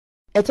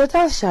A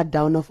total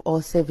shutdown of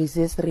all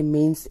services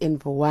remains in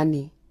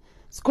Vuwani.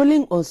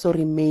 Schooling also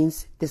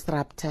remains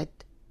disrupted.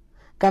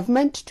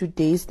 Government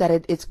today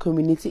started its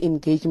community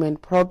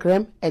engagement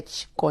program at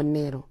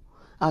Tshiko-nelo,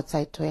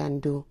 outside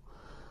Thohoyandou.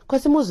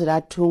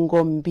 Kosimuzula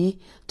Tungombi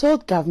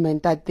told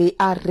government that they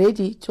are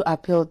ready to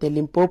appeal the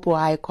Limpopo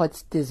High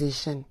Court's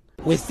decision.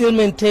 We still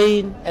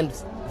maintain and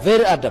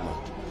very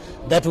adamant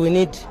that we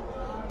need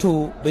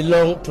to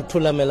belong to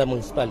Tshiko-nelo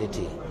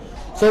municipality.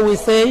 So we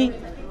say,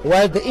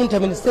 while the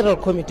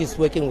interministerial committee is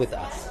working with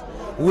us,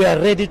 we are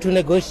ready to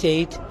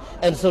negotiate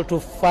and so to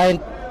find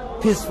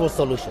peaceful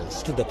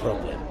solutions to the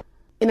problem.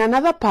 In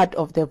another part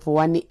of the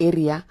Vuwani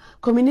area,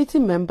 community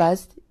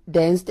members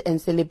danced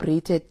and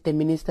celebrated the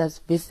minister's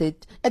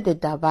visit at the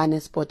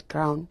Dabane sport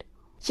ground.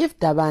 Chief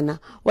Dabana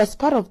was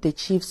part of the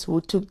chiefs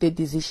who took the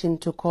decision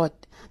to court.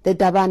 The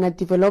Dabana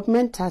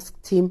Development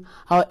Task Team,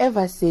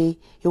 however, say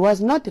he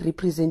was not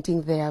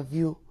representing their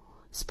view.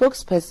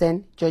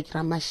 Spokesperson George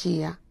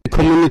Ramashia. The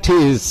community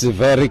is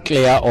very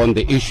clear on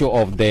the issue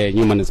of the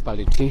new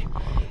municipality,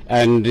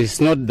 and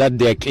it's not that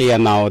they are clear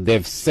now.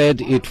 They've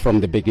said it from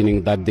the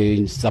beginning that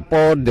they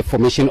support the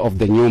formation of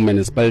the new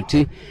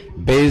municipality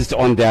based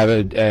on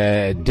their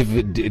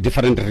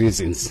different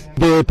reasons.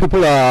 The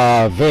people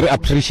are very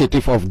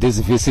appreciative of this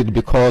visit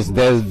because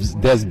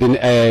there's been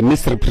a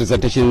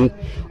misrepresentation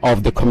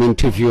of the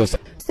community views.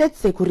 State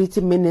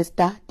Security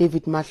Minister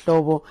David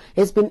Mahlobo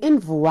has been in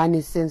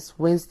Vuwani since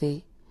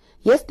Wednesday.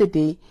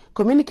 Yesterday,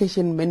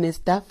 Communication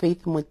Minister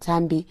Faith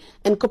Muthambi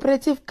and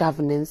Cooperative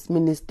Governance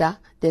Minister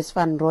Des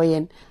Van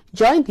Rooyen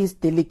joined his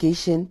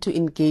delegation to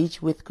engage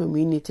with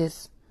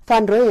communities.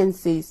 Van Rooyen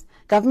says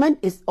government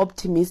is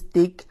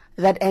optimistic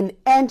that an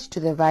end to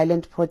the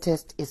violent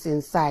protest is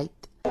in sight.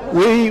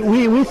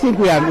 We think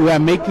we are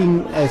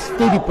making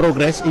steady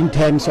progress in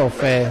terms of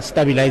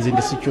stabilizing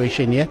the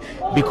situation here,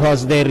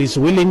 because there is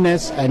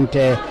willingness and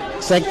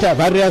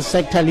various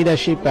sector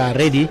leadership are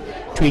ready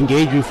to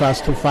engage with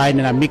us to find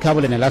an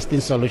amicable and a lasting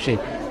solution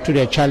to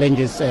the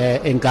challenges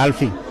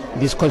engulfing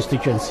this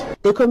constituency.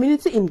 The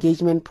community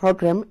engagement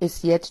program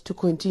is yet to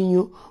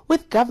continue,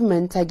 with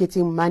government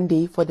targeting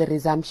Monday for the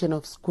resumption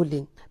of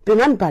schooling.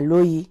 Pimani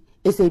Baloyi,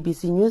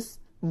 SABC News,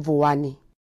 Vuwani.